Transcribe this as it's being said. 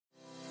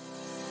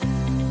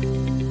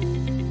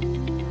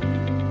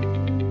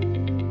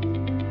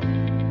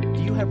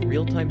want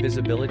real-time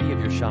visibility of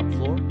your shop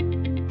floor?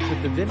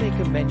 With the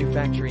Vimachem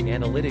manufacturing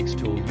analytics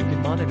tool, you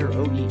can monitor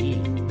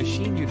OEE,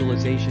 machine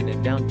utilization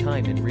and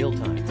downtime in real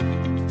time.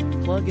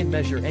 Plug and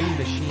measure any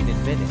machine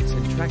in minutes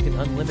and track an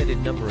unlimited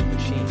number of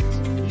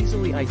machines.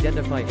 Easily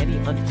identify any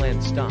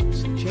unplanned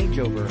stops,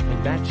 changeover,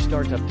 and batch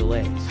startup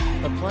delays.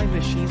 Apply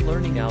machine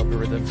learning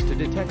algorithms to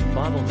detect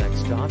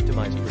bottlenecks to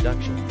optimize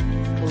production.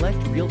 Collect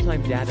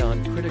real-time data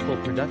on critical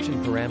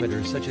production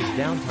parameters such as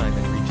downtime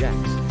and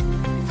rejects.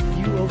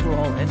 View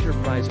overall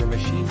enterprise or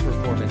machine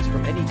performance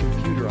from any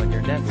computer on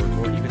your network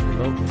or even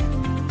remotely.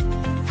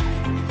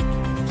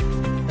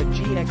 A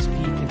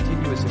GXP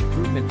continuous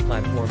improvement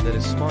platform that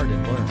is smart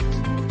and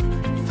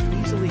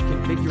learns. Easily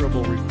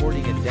configurable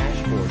reporting and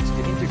dashboards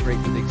to integrate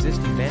with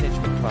existing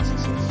management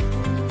processes.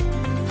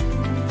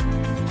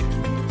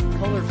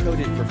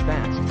 Color-coded for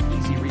fast,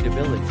 easy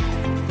readability.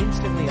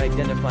 Instantly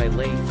identify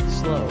late,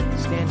 slow,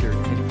 standard,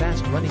 and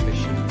fast-running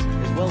machines,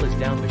 as well as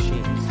down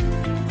machines.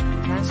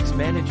 Tasks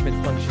management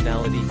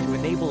functionality to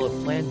enable a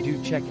plan,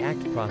 do, check,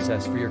 act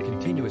process for your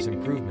continuous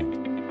improvement.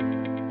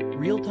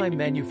 Real-time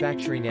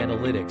manufacturing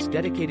analytics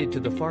dedicated to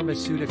the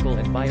pharmaceutical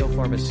and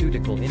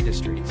biopharmaceutical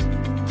industries.